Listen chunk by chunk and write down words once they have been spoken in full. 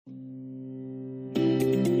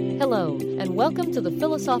Hello, and welcome to the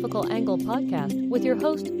Philosophical Angle podcast with your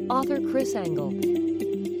host, author Chris Angle.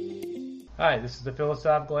 Hi, this is the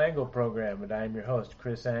Philosophical Angle program, and I am your host,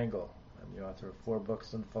 Chris Angle. I'm the author of 4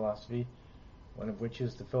 books on philosophy, one of which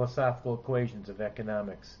is The Philosophical Equations of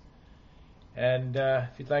Economics. And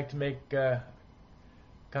if you'd like to make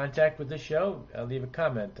contact with the show, leave a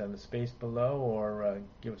comment on the space below, or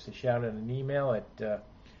give us a shout out an email at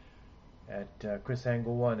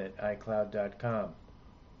chrisangle1@icloud.com.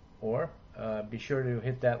 Or be sure to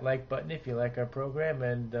hit that like button if you like our program,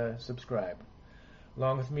 and subscribe.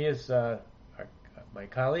 Along with me is my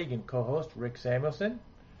colleague and co-host Rick Samuelson.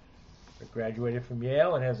 Rick graduated from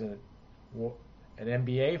Yale and has an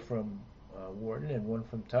MBA from Wharton and one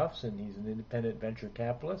from Tufts, and he's an independent venture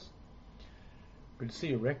capitalist. Good to see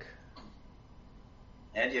you, Rick.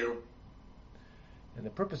 And you. And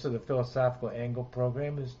the purpose of the Philosophical Angle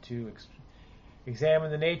program is to examine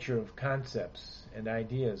the nature of concepts and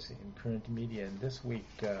ideas in current media. And this week,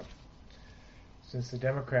 since the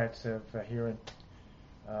Democrats have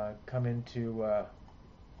come into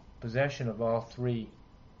possession of all three,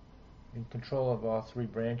 in control of all three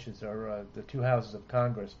branches, or the 2 houses of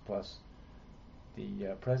Congress plus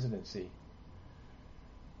the presidency,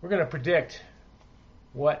 we're going to predict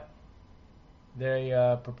what they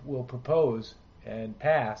will propose and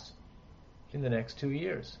pass in the next 2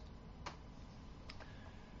 years.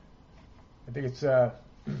 I think it's a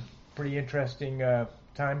pretty interesting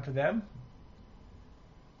time for them.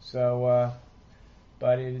 So,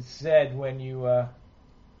 but it is said when you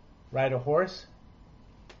ride a horse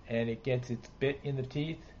and it gets its bit in the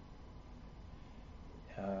teeth,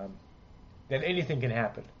 then anything can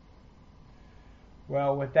happen.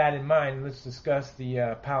 Well, with that in mind, let's discuss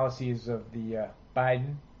the policies of the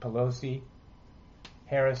Biden, Pelosi,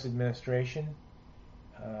 Harris administration,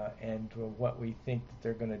 and what we think that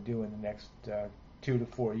they're going to do in the next 2 to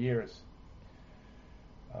 4 years.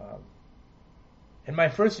 And my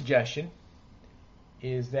first suggestion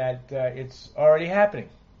is that it's already happening,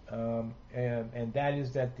 and that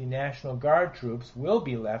is that the National Guard troops will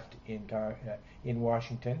be left in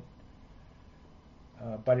Washington,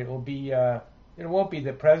 but it won't be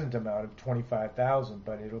the present amount of 25,000,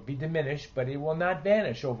 but it'll be diminished, but it will not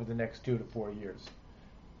vanish over the next 2 to 4 years.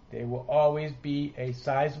 They will always be a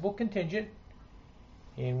sizable contingent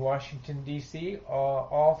in Washington, D.C.,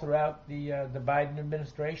 all throughout the Biden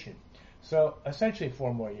administration. So essentially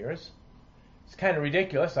 4 more years. It's kind of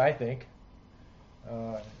ridiculous, I think,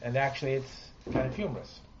 and actually it's kind of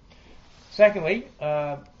humorous. Secondly,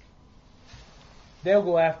 they'll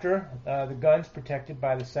go after the guns protected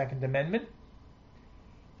by the Second Amendment.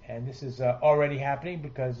 And this is already happening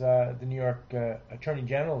because the New York Attorney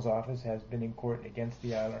General's office has been in court against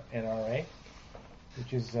the NRA,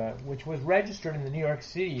 which was registered in the New York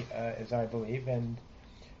City, as I believe, and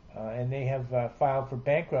they have filed for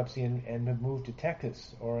bankruptcy and have moved to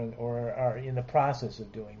Texas, or are in the process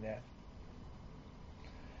of doing that.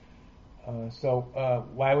 So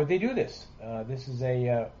why would they do this? This is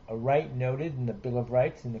a right noted in the Bill of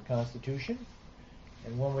Rights in the Constitution,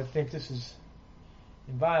 and one would think this is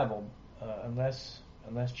inviolable unless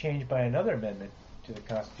changed by another amendment to the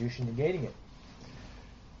Constitution negating it.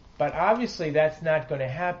 But obviously that's not going to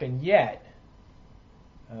happen yet.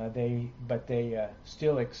 They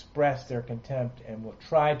still express their contempt and will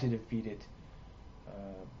try to defeat it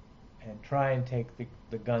and try and take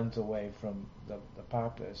the guns away from the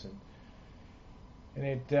populace. And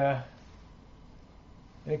it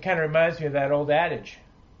kind of reminds me of that old adage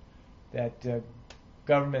that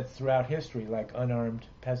governments throughout history like unarmed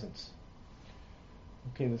peasants.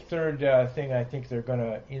 Okay, the third thing I think they're going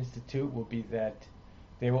to institute will be that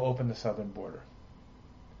they will open the southern border.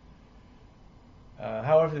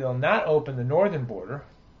 However, they'll not open the northern border,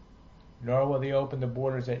 nor will they open the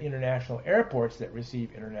borders at international airports that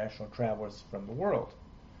receive international travelers from the world.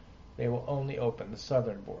 They will only open the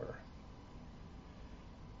southern border.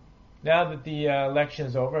 Now that the election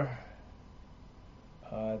is over,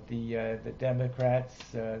 the Democrats,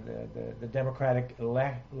 the Democratic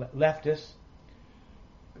leftists,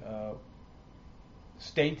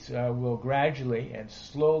 states will gradually and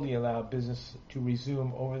slowly allow business to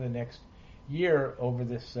resume over the next year over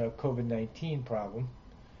this COVID-19 problem.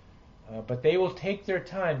 But they will take their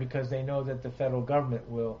time because they know that the federal government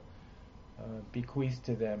will bequeath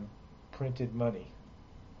to them printed money.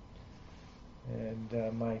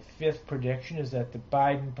 And my fifth prediction is that the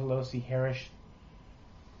Biden, Pelosi, Harris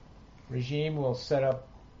regime will set up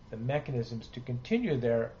the mechanisms to continue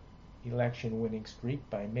their election winning streak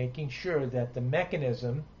by making sure that the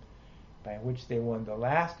mechanism by which they won the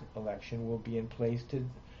last election will be in place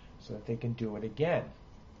so that they can do it again.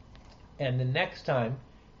 And the next time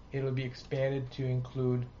it'll be expanded to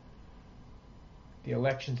include the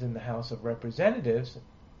elections in the House of Representatives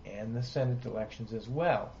and the Senate elections as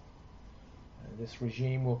well. This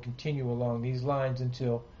regime will continue along these lines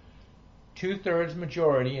until two-thirds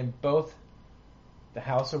majority in both the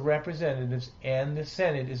House of Representatives and the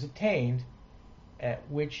Senate is attained, at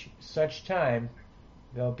which such time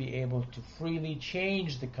they'll be able to freely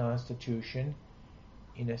change the Constitution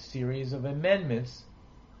in a series of amendments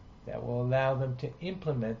that will allow them to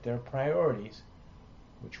implement their priorities,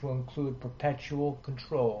 which will include perpetual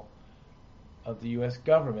control of the U.S.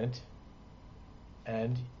 government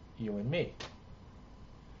and you and me.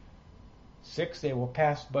 6, they will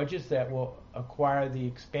pass budgets that will acquire the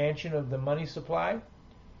expansion of the money supply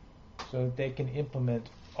so that they can implement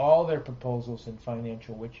all their proposals and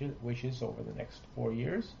financial wishes over the next 4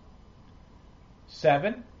 years.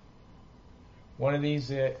 7, one of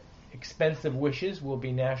these expensive wishes will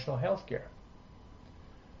be national health care.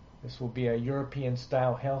 This will be a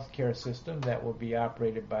European-style health care system that will be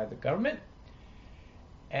operated by the government,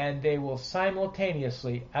 and they will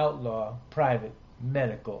simultaneously outlaw private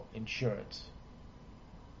medical insurance.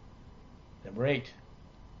 Number 8,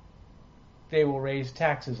 they will raise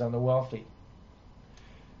taxes on the wealthy.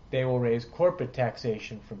 They will raise corporate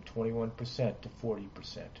taxation from 21% to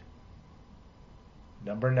 40%.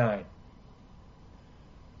 Number 9,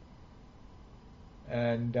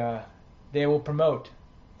 and they will promote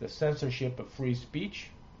the censorship of free speech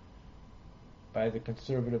by the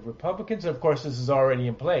conservative Republicans. Of course, this is already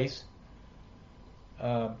in place.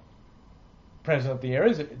 Presently,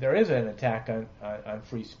 there is an attack on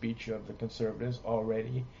free speech of the conservatives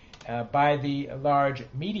already by the large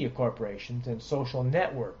media corporations and social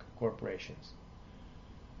network corporations.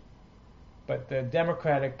 But the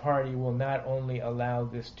Democratic Party will not only allow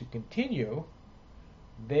this to continue,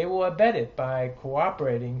 they will abet it by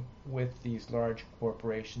cooperating with these large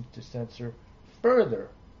corporations to censor further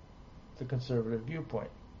the conservative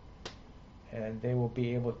viewpoint. And they will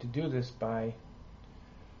be able to do this by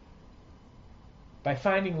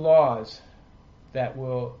finding laws that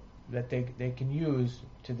they can use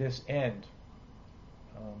to this end.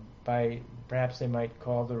 Perhaps they might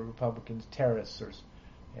call the Republicans terrorists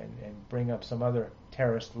and bring up some other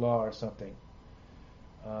terrorist law or something.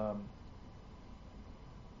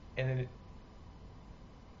 And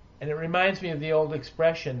it reminds me of the old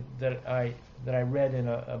expression that I read in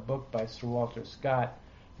a book by Sir Walter Scott,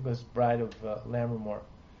 it was Bride of Lammermoor,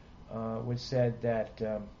 which said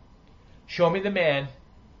that show me the man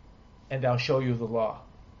and I'll show you the law.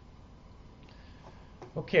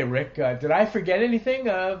 Okay, Rick, did I forget anything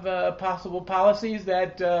of possible policies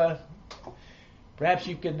that perhaps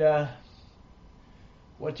you could,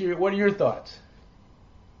 what are your thoughts?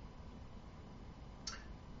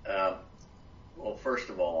 Well, first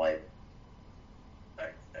of all, I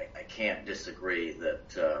can't disagree that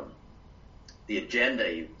the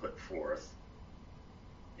agenda you put forth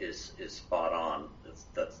is spot on.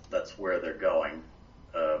 That's where they're going.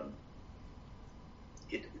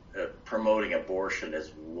 Promoting abortion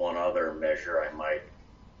is one other measure I might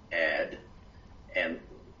add, and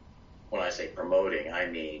when I say promoting, I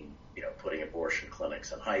mean putting abortion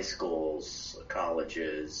clinics in high schools,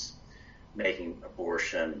 colleges, making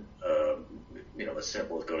abortion as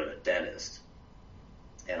simple as going to the dentist,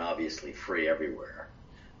 and obviously free everywhere,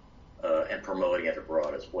 and promoting it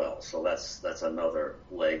abroad as well. So that's another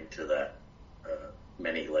leg to that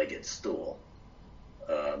many-legged stool.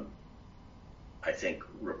 I think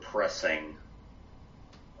repressing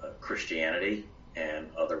Christianity and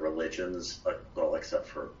other religions, well, except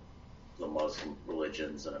for the Muslim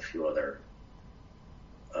religions and a few other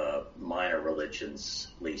minor religions,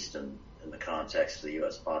 at least in the context of the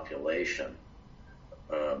U.S. population,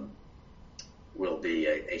 will be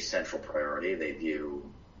a central priority. They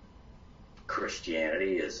view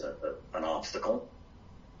Christianity as an obstacle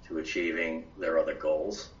to achieving their other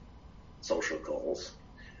goals, social goals.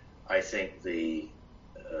 I think the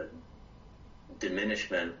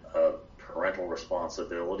diminishment of parental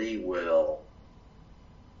responsibility will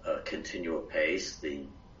continue apace. The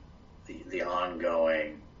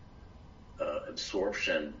ongoing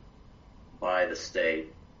absorption by the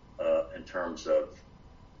state in terms of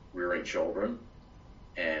rearing children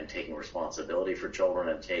and taking responsibility for children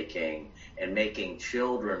and making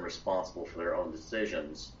children responsible for their own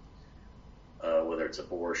decisions, whether it's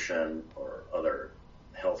abortion or other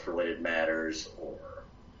health-related matters or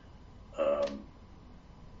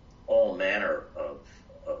all manner of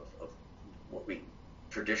what we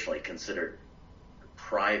traditionally considered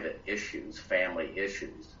private issues, family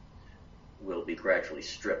issues, will be gradually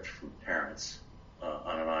stripped from parents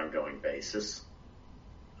on an ongoing basis.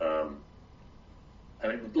 I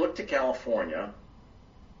mean, look to California,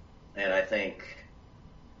 and I think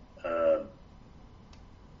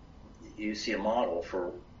you see a model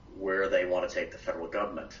for where they want to take the federal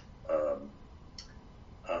government.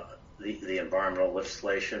 The environmental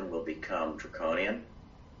legislation will become draconian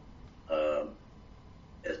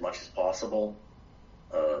as much as possible.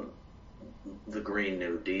 The Green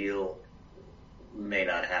New Deal may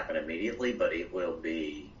not happen immediately, but it will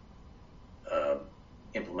be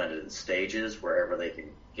implemented in stages wherever they can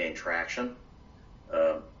gain traction.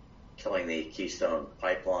 Killing the Keystone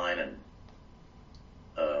Pipeline and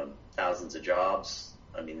thousands of jobs.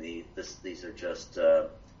 I mean, these are just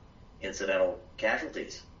incidental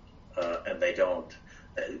casualties, and they don't.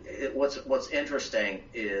 What's interesting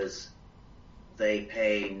is they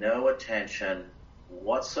pay no attention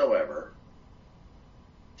whatsoever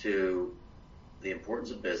to the importance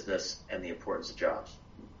of business and the importance of jobs.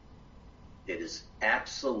 It is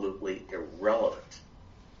absolutely irrelevant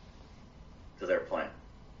to their plan.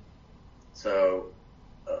 So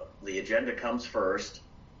the agenda comes first.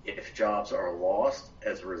 If jobs are lost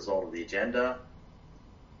as a result of the agenda,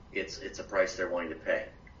 it's a price they're willing to pay.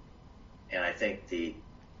 And I think the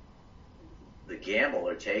gamble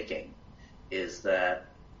they're taking is that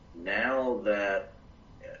now that,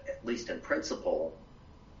 at least in principle,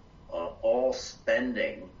 all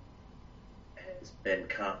spending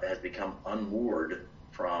has become unmoored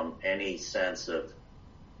from any sense of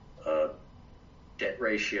debt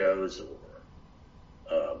ratios or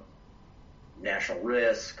national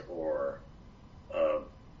risk or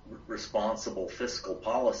responsible fiscal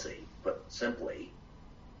policy. Put simply,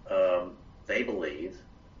 they believe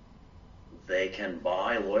they can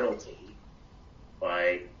buy loyalty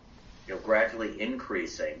by gradually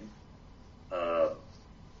increasing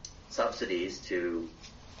subsidies to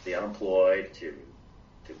the unemployed, to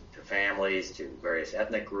families, to various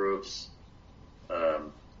ethnic groups,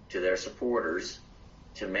 to their supporters,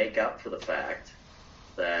 to make up for the fact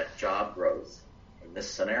that job growth in this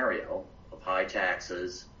scenario of high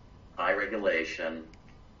taxes, high regulation,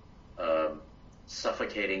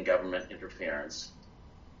 suffocating government interference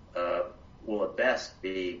will at best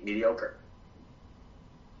be mediocre.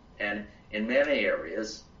 And in many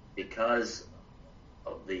areas, because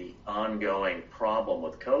of the ongoing problem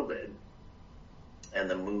with COVID and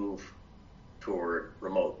the move toward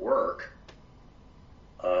remote work,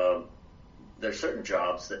 there's certain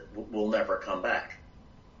jobs that will never come back,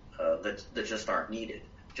 that just aren't needed,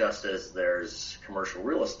 just as there's commercial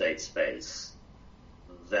real estate space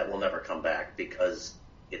that will never come back because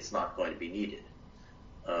it's not going to be needed.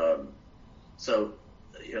 So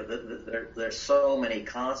there's so many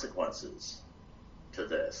consequences to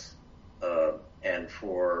this, and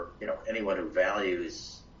for anyone who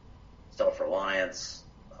values self-reliance,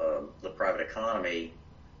 the private economy,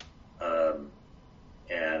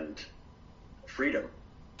 and freedom,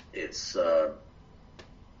 it's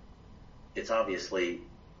obviously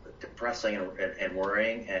depressing and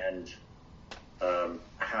worrying, and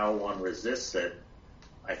how one resists it,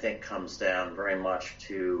 I think, comes down very much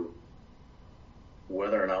to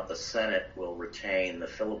whether or not the Senate will retain the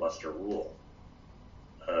filibuster rule.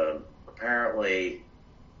 Apparently,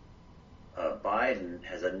 Biden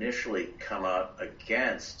has initially come out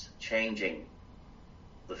against changing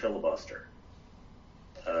the filibuster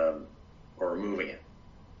or removing it.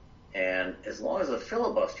 And as long as the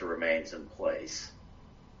filibuster remains in place,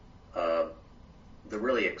 the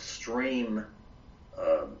really extreme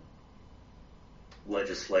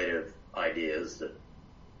legislative ideas that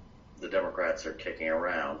the Democrats are kicking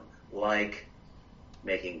around, like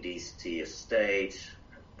making D.C. a state,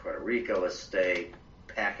 Puerto Rico a state,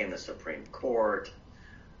 packing the Supreme Court,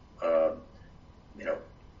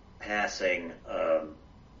 passing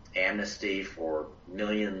amnesty for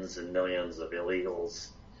millions and millions of illegals,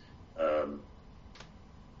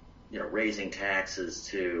 raising taxes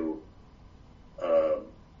to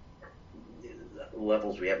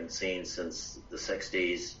levels we haven't seen since the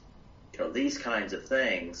 60s. These kinds of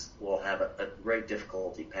things will have a great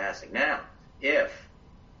difficulty passing. Now, if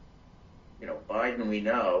Biden, we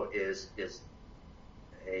know, is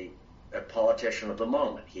a politician of the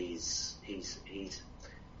moment. He's in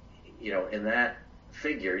that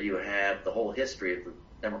figure you have the whole history of the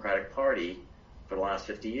Democratic Party for the last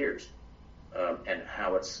 50 years, and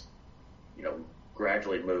how it's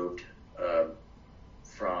gradually moved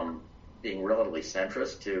from being relatively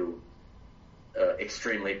centrist to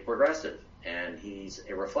extremely progressive, and he's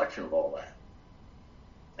a reflection of all that.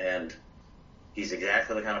 And he's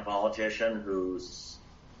exactly the kind of politician who's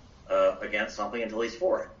against something until he's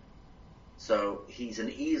for it. So he's an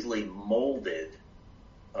easily molded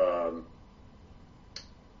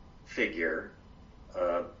figure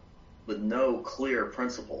with no clear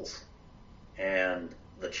principles, and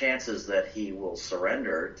the chances that he will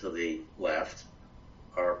surrender to the left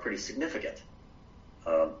are pretty significant.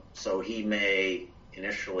 So he may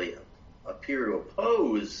initially appear to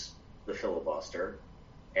oppose the filibuster,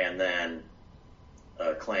 and then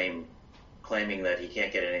claiming that he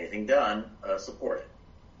can't get anything done, support it.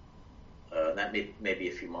 That may be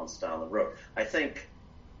a few months down the road. I think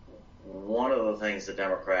one of the things the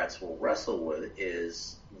Democrats will wrestle with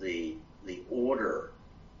is the order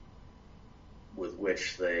with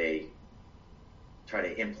which they try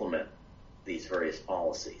to implement these various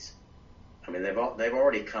policies. I mean, they've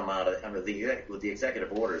already come out of with the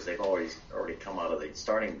executive orders. They've already come out of the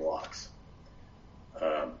starting blocks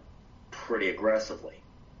pretty aggressively.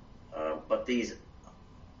 But these,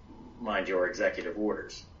 mind you, are executive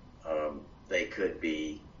orders. They could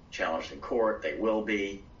be challenged in court. They will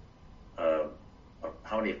be.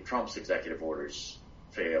 How many of Trump's executive orders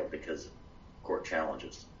failed because of court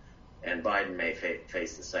challenges? And Biden may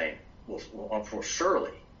face the same. Will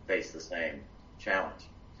surely face the same challenge.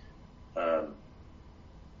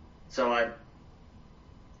 So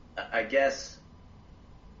I guess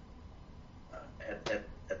at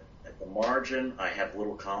the margin, I have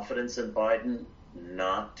little confidence in Biden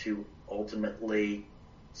not to ultimately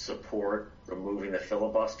support removing the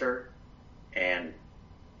filibuster and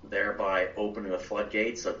thereby opening the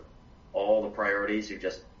floodgates of all the priorities you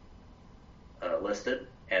just listed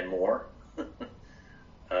and more.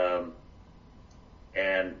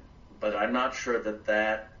 But I'm not sure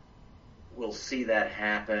that we'll see that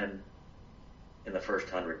happen in the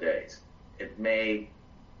first 100 days.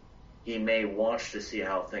 He may watch to see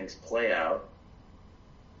how things play out,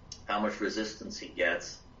 how much resistance he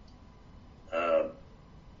gets,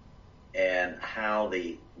 and how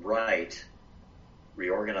the right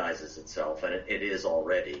reorganizes itself, and it is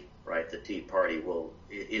already, right? The Tea Party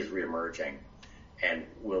is reemerging and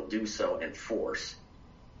will do so in force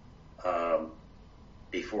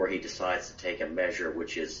before he decides to take a measure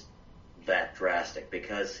which is that drastic,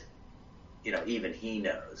 because even he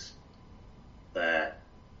knows that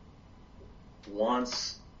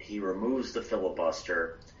once he removes the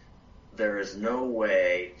filibuster, there is no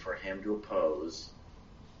way for him to oppose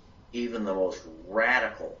even the most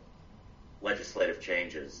radical legislative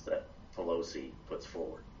changes that Pelosi puts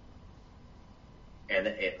forward.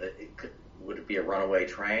 And would it be a runaway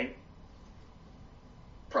train?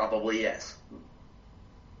 Probably yes.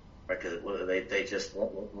 Because they just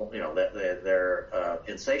won't, they're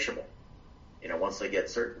insatiable. Once they get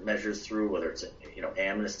certain measures through, whether it's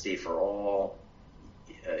amnesty for all,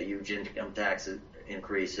 huge income tax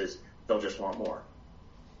increases, they'll just want more.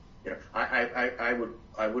 I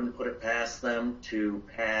wouldn't put it past them to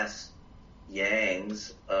pass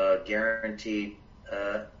Yang's guaranteed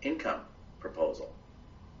income proposal,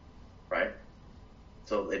 right?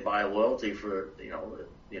 So they buy loyalty for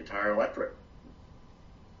the entire electorate.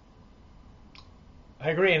 I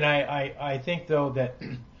agree, and I think though that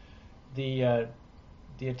the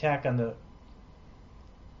attack on the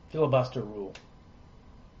filibuster rule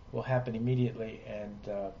will happen immediately, and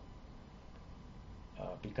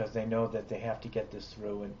because they know that they have to get this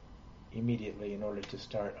through immediately in order to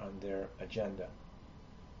start on their agenda.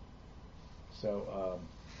 So,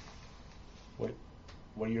 what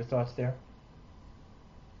are your thoughts there?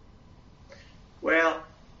 Well,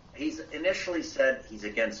 he's initially said he's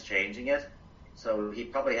against changing it, so he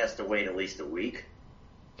probably has to wait at least a week,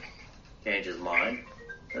 change his mind.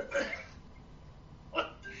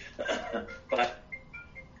 But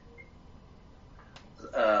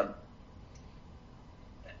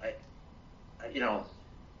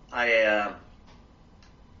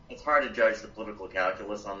it's hard to judge the political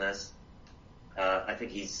calculus on this. I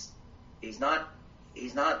think he's not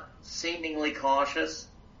seemingly cautious,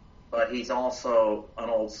 but he's also an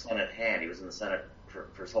old Senate hand. He was in the Senate for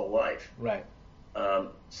his whole life. Right.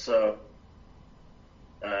 So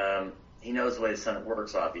he knows the way the Senate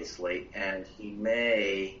works, obviously, and he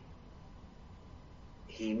may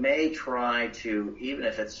try to, even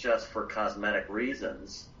if it's just for cosmetic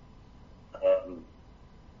reasons,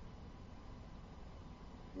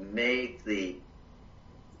 make the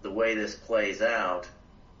way this plays out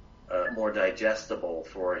more digestible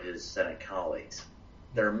for his Senate colleagues.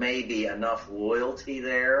 There may be enough loyalty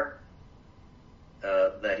there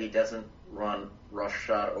that he doesn't run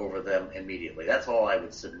roughshod over them immediately. That's all I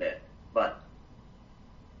would submit. But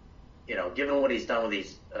given what he's done with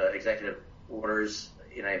these executive orders,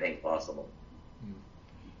 anything's possible.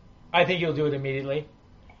 I think he'll do it immediately,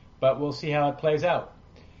 but we'll see how it plays out.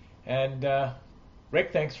 And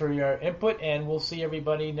Rick, thanks for your input, and we'll see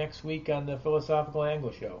everybody next week on the Philosophical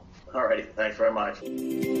Angle Show. All righty. Thanks very much.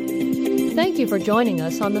 Thank you for joining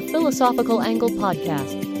us on the Philosophical Angle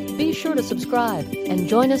podcast. Be sure to subscribe and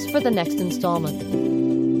join us for the next installment.